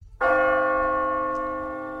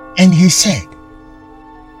And he said,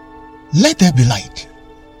 "Let there be light."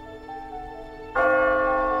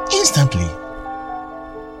 Instantly,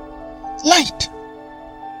 light.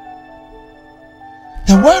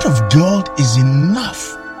 The word of God is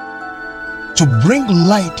enough to bring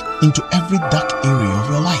light into every dark area of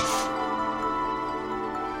your life.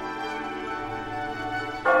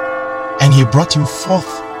 And he brought him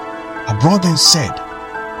forth abroad and said,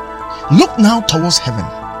 "Look now towards heaven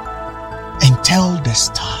and tell the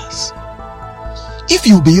stars, if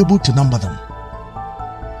you'll be able to number them."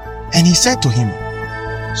 And he said to him,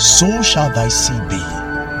 "So shall thy seed be."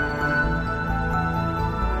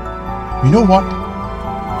 You know what?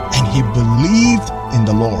 And he believed in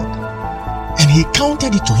the Lord, and he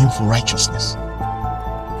counted it to him for righteousness.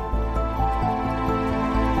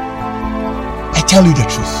 I tell you the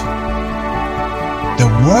truth. The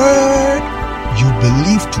word you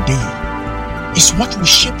believe today is what will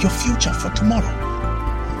shape your future for tomorrow.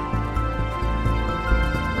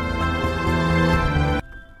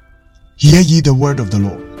 Hear ye the word of the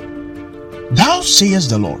Lord. Thou sayest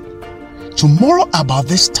the Lord, tomorrow about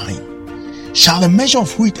this time shall a measure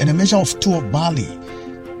of wheat and a measure of 2 of barley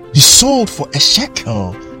be sold for a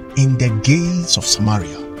shekel in the gates of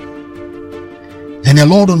Samaria. Then the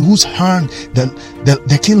Lord, on whose hand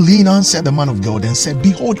the king leaned, answered the man of God and said,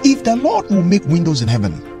 "Behold, if the Lord will make windows in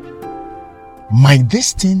heaven, might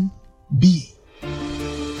this thing be?"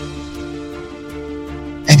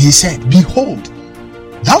 And he said, "Behold,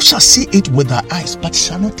 thou shalt see it with thy eyes, but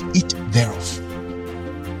shalt not eat thereof."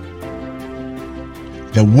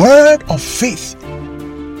 The word of faith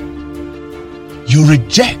you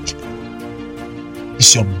reject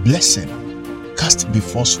is your blessing cast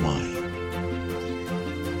before swine.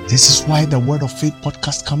 This is why the Word of Faith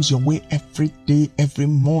podcast comes your way every day, every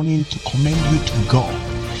morning, to commend you to God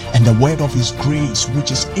and the word of His grace,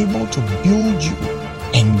 which is able to build you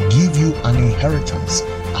and give you an inheritance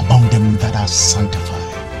among them that are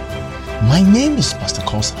sanctified. My name is Pastor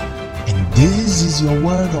Kosa, and this is your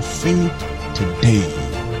Word of Faith today.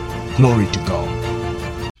 Glory to God.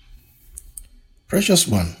 Precious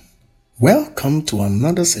one, welcome to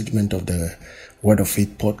another segment of the Word of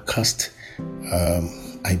Faith podcast.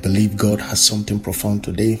 I believe God has something profound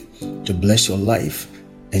today to bless your life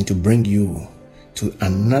and to bring you to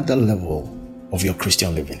another level of your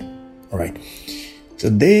Christian living. All right.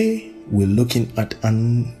 Today we're looking at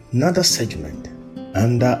another segment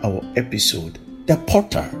under our episode, The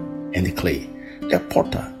Potter and the Clay. The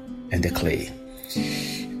Potter and the Clay.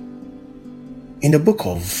 In the book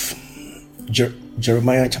of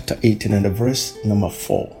Jeremiah chapter 18 and the verse number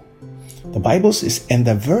 4, the Bible says, "And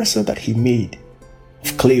the vessel that he made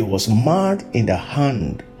of clay was marred in the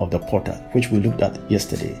hand of the potter," which we looked at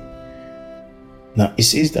yesterday. Now it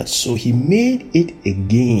says that, so he made it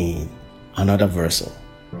again another vessel.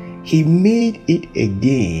 He made it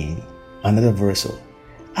again another vessel,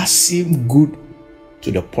 as seemed good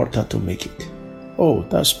to the potter to make it. Oh,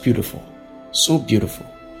 that's beautiful. So beautiful.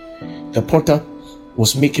 The potter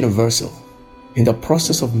was making a vessel. In the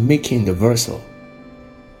process of making the vessel,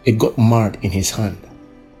 it got marred in his hand.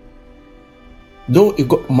 Though it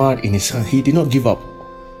got marred in his hand, he did not give up.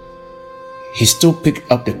 He still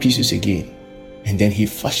picked up the pieces again, and then he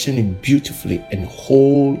fashioned it beautifully and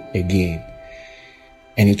whole again.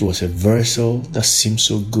 And it was a vessel that seemed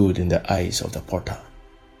so good in the eyes of the potter.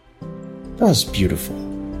 That was beautiful.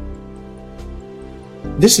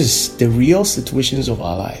 This is the real situations of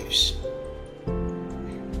our lives.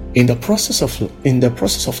 In the process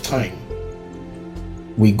of time,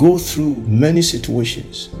 we go through many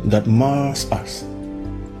situations that mars us.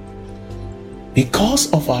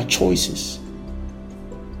 Because of our choices,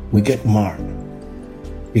 we get marred.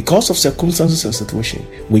 Because of circumstances and situation,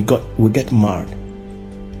 we get marred.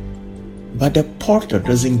 But the potter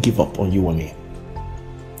doesn't give up on you and me.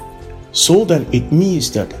 So then it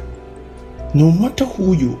means that no matter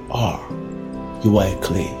who you are a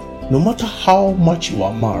clay. No matter how much you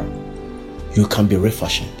are marred, you can be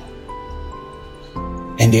refashioned.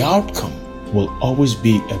 And the outcome will always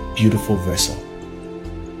be a beautiful vessel.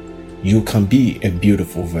 You can be a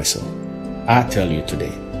beautiful vessel. I tell you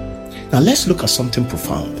today. Now let's look at something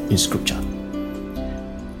profound in scripture.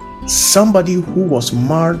 Somebody who was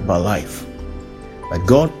marred by life, but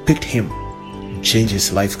God picked him and changed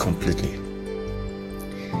his life completely.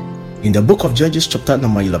 In the book of Judges chapter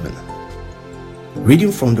number 11,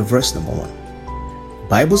 reading from the verse number 1, the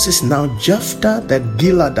Bible says, "Now Jephthah the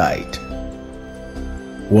Gileadite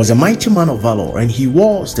was a mighty man of valor, and he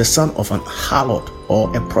was the son of an harlot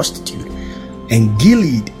or a prostitute. And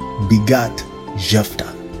Gilead begat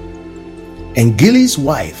Jephthah. And Gilead's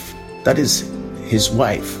wife," that is his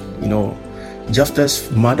wife, Jephthah's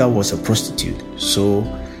mother was a prostitute.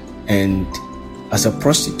 And as a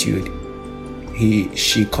prostitute,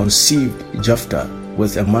 she conceived Jephthah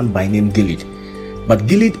with a man by name Gilead. But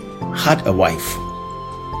Gilead had a wife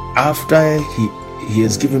after he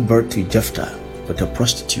has given birth to Jephthah with a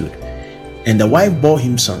prostitute. And the wife bore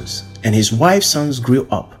him sons, and his wife's sons grew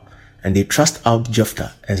up, and they thrust out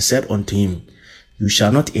Jephthah and said unto him, You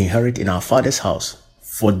shall not inherit in our father's house,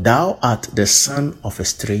 for thou art the son of a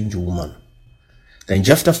strange woman. Then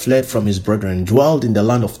Jephthah fled from his brethren and dwelled in the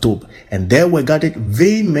land of Tob, and there were gathered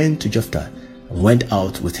vain men to Jephthah, and went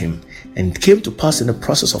out with him. And it came to pass in the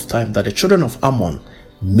process of time that the children of Ammon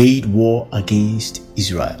made war against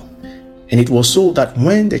Israel. And it was so that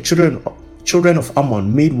when the children of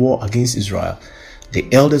Ammon made war against Israel, the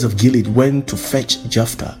elders of Gilead went to fetch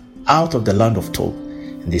Jephthah out of the land of Tob.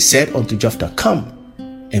 And they said unto Jephthah, Come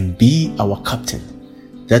and be our captain,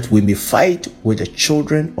 that we may fight with the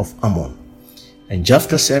children of Ammon. And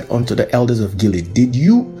Jephthah said unto the elders of Gilead,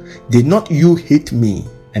 Did not you hate me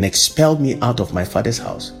and expel me out of my father's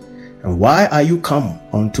house? And why are you come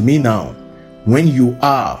unto me now, when you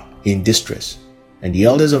are in distress? And the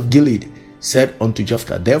elders of Gilead said unto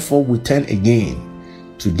Jephthah, Therefore we turn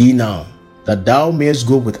again to thee now, that thou mayest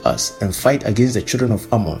go with us and fight against the children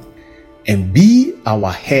of Ammon, and be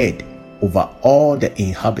our head over all the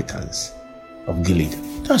inhabitants of Gilead.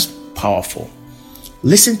 That's powerful.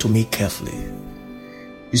 Listen to me carefully.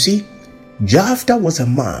 You see, Jephthah was a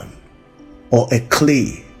man or a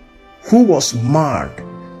clay who was marred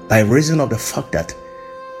by reason of the fact that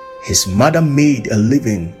his mother made a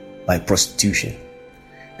living by prostitution.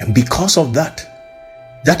 And because of that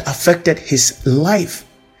affected his life.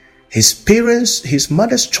 His parents, his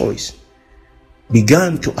mother's choice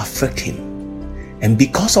began to affect him. And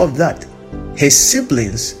because of that, his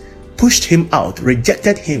siblings pushed him out,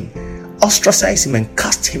 rejected him, ostracized him, and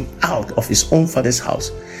cast him out of his own father's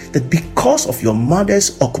house. That because of your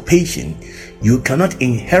mother's occupation, you cannot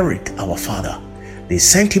inherit our father. They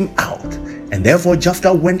sent him out, and therefore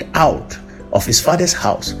Jephthah went out of his father's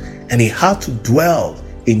house, and he had to dwell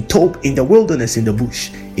in Tob, in the wilderness, in the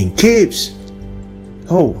bush, in caves.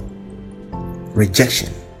 Oh,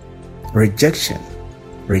 rejection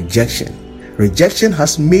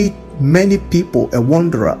has made many people a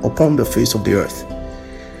wanderer upon the face of the earth.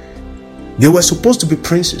 They were supposed to be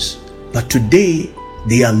princes, but today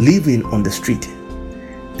they are living on the street.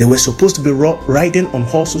 They were supposed to be riding on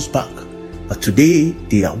horses' back, but today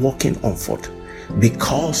they are walking on foot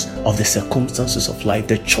because of the circumstances of life,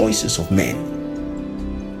 the choices of men.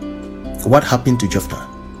 What happened to Jephthah?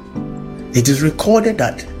 It is recorded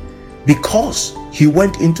that because he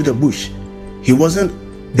went into the bush, he wasn't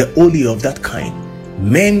the only of that kind.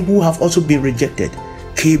 Men who have also been rejected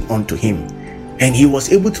came unto him, and he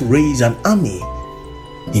was able to raise an army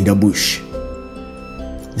in the bush.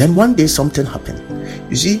 Then one day something happened.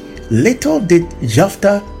 You see, little did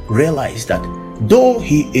Jephthah realize that though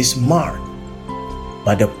he is marred,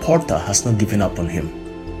 but the potter has not given up on him.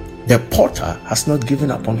 The potter has not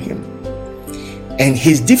given up on him. And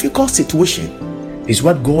his difficult situation is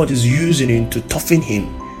what God is using to toughen him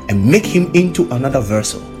and make him into another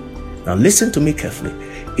vessel. Now listen to me carefully.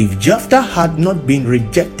 If Jephthah had not been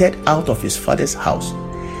rejected out of his father's house,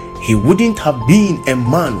 he wouldn't have been a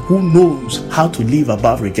man who knows how to live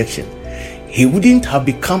above rejection. He wouldn't have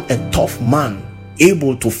become a tough man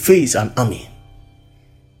able to face an army.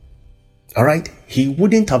 Alright? He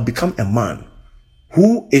wouldn't have become a man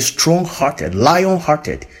who is strong-hearted,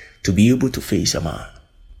 lion-hearted, to be able to face a man,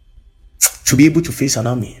 to be able to face an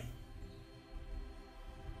army.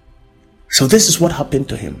 So this is what happened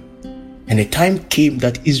to him. And a time came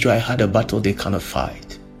that Israel had a battle they cannot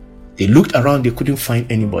fight. They looked around, they couldn't find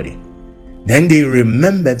anybody. Then they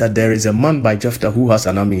remembered that there is a man by Jephthah who has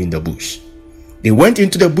an army in the bush. They went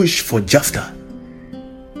into the bush for Jephthah,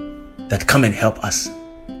 that come and help us.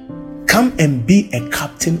 Come and be a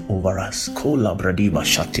captain over us.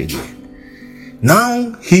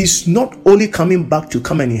 Now he's not only coming back to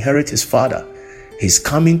come and inherit his father, he's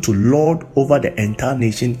coming to lord over the entire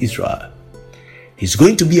nation Israel. He's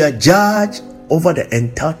going to be a judge over the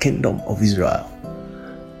entire kingdom of Israel.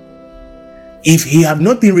 If he had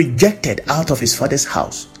not been rejected out of his father's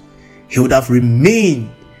house, he would have remained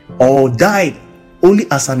or died only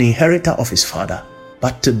as an inheritor of his father.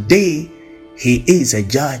 But today he is a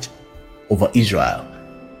judge over Israel.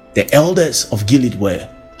 The elders of Gilead were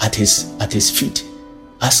at his feet,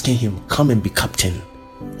 asking him, come and be captain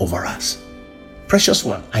over us. Precious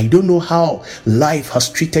one, I don't know how life has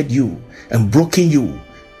treated you and broken you,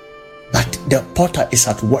 but the potter is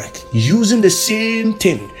at work, using the same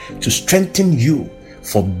thing to strengthen you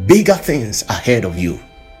for bigger things ahead of you.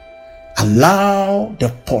 Allow the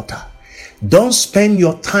potter. Don't spend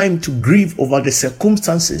your time to grieve over the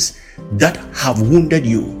circumstances that have wounded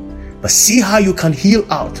you, but see how you can heal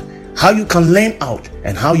out, how you can learn out,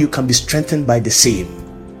 and how you can be strengthened by the same.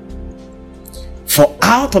 For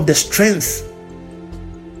out of the strength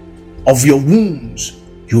of your wounds,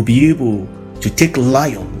 you'll be able to take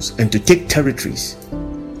lions and to take territories.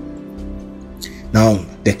 Now,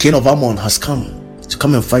 the king of Ammon has come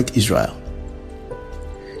and fight Israel.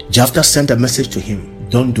 Jephthah sent a message to him,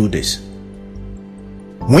 don't do this.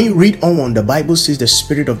 When you read on, the Bible says the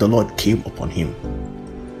Spirit of the Lord came upon him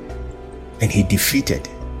and he defeated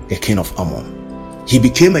the king of Ammon. He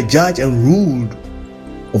became a judge and ruled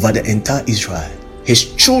over the entire Israel.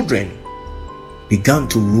 His children began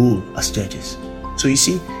to rule as judges. So you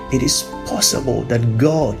see, it is possible that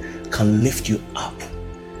God can lift you up.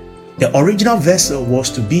 The original vessel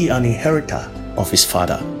was to be an inheritor of his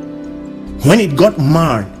father. When it got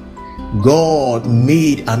marred, God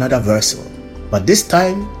made another vessel. But this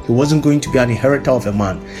time, he wasn't going to be an inheritor of a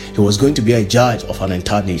man. He was going to be a judge of an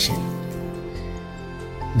entire nation.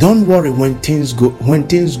 Don't worry when things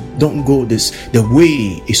don't go the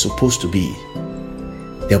way it's supposed to be.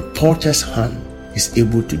 The potter's hand is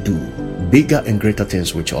able to do bigger and greater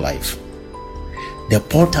things with your life. The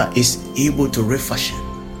potter is able to refashion.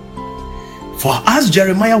 For as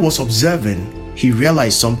Jeremiah was observing, he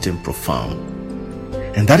realized something profound.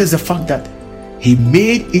 And that is the fact that he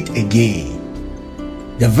made it again.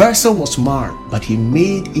 The vessel was marred, but he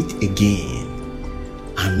made it again.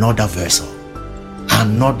 Another vessel.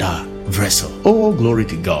 Another vessel. Oh, glory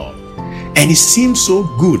to God. And it seemed so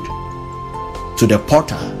good to the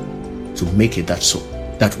potter to make it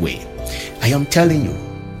that way. I am telling you,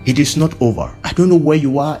 it is not over. I don't know where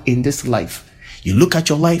you are in this life. You look at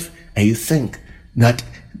your life and you think that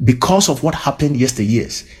because of what happened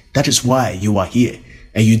yesteryears, that is why you are here.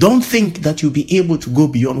 And you don't think that you'll be able to go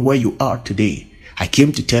beyond where you are today. I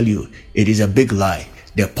came to tell you, it is a big lie.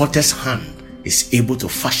 The potter's hand is able to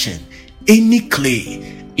fashion any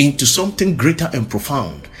clay into something greater and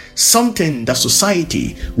profound, something that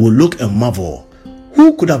society will look and marvel.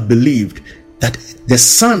 Who could have believed that the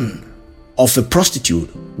son of a prostitute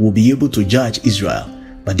will be able to judge Israel?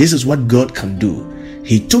 But this is what God can do.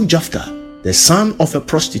 He took Jephthah, the son of a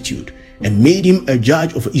prostitute, and made him a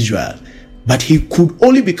judge of Israel. But he could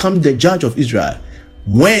only become the judge of Israel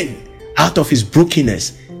when, out of his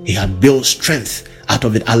brokenness, he had built strength. Out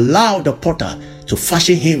of it, allowed the potter to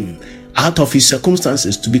fashion him out of his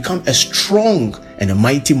circumstances to become a strong and a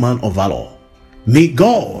mighty man of valor. May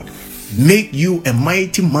God make you a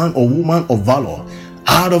mighty man or woman of valor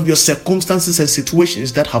out of your circumstances and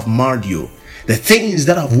situations that have marred you. The things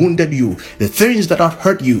that have wounded you, the things that have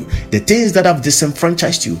hurt you, the things that have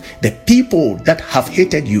disenfranchised you, the people that have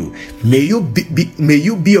hated you. May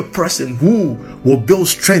you be a person who will build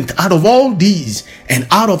strength out of all these, and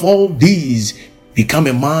out of all these become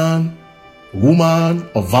a man, woman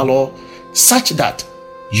of valor, such that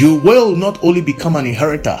you will not only become an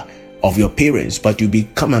inheritor of your parents, but you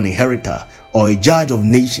become an inheritor or a judge of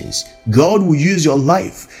nations. God will use your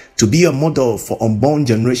life to be a model for unborn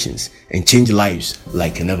generations and change lives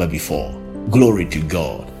like never before. Glory to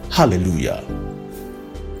God. Hallelujah.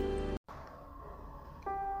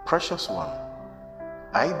 Precious one,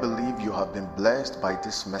 I believe you have been blessed by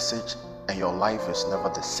this message and your life is never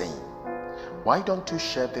the same. Why don't you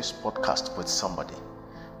share this podcast with somebody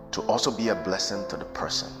to also be a blessing to the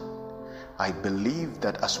person? I believe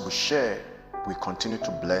that as we share, we continue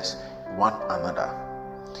to bless one another.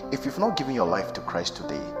 If you've not given your life to Christ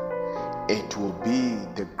today, it will be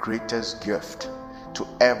the greatest gift to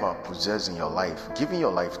ever possess in your life, giving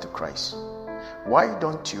your life to Christ. Why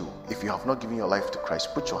don't you, if you have not given your life to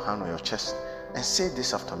Christ, put your hand on your chest and say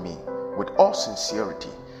this after me with all sincerity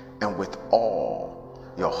and with all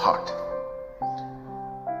your heart.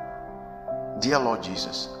 Dear Lord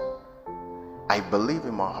Jesus, I believe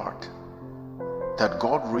in my heart that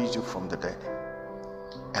God raised you from the dead,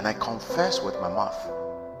 and I confess with my mouth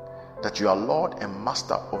that you are Lord and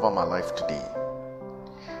Master over my life today.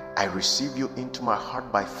 I receive you into my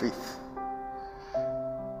heart by faith,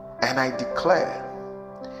 and I declare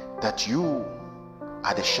that you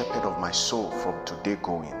are the shepherd of my soul from today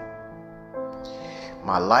going.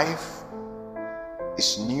 My life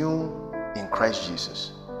is new in Christ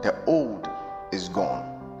Jesus. The old is gone.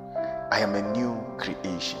 I am a new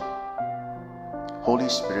creation. Holy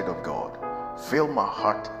Spirit of God, fill my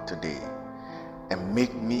heart today and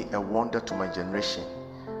make me a wonder to my generation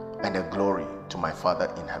and a glory to my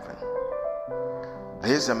Father in heaven.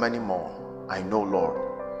 These and many more I know, Lord,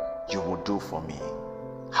 you will do for me.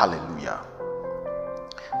 Hallelujah.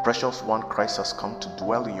 Precious one, Christ has come to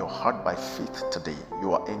dwell in your heart by faith today.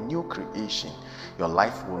 You are a new creation. Your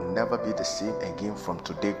life will never be the same again from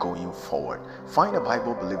today going forward. Find a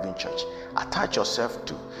Bible-believing church, attach yourself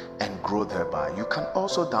to, and grow thereby. You can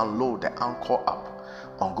also download the Anchor app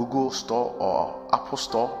on Google Store or Apple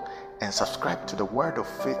Store and subscribe to the Word of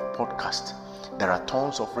Faith podcast. There are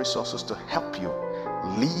tons of resources to help you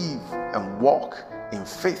live and walk in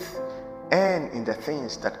faith and in the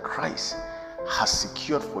things that Christ has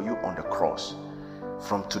secured for you on the cross.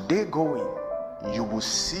 From today going, you will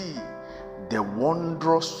see the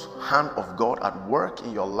wondrous hand of God at work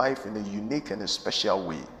in your life in a unique and a special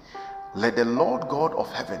way. Let the Lord God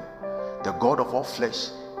of heaven, the God of all flesh,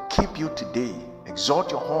 keep you today.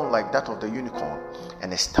 Exalt your horn like that of the unicorn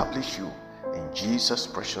and establish you in Jesus'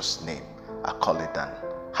 precious name. I call it done.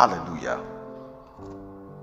 Hallelujah.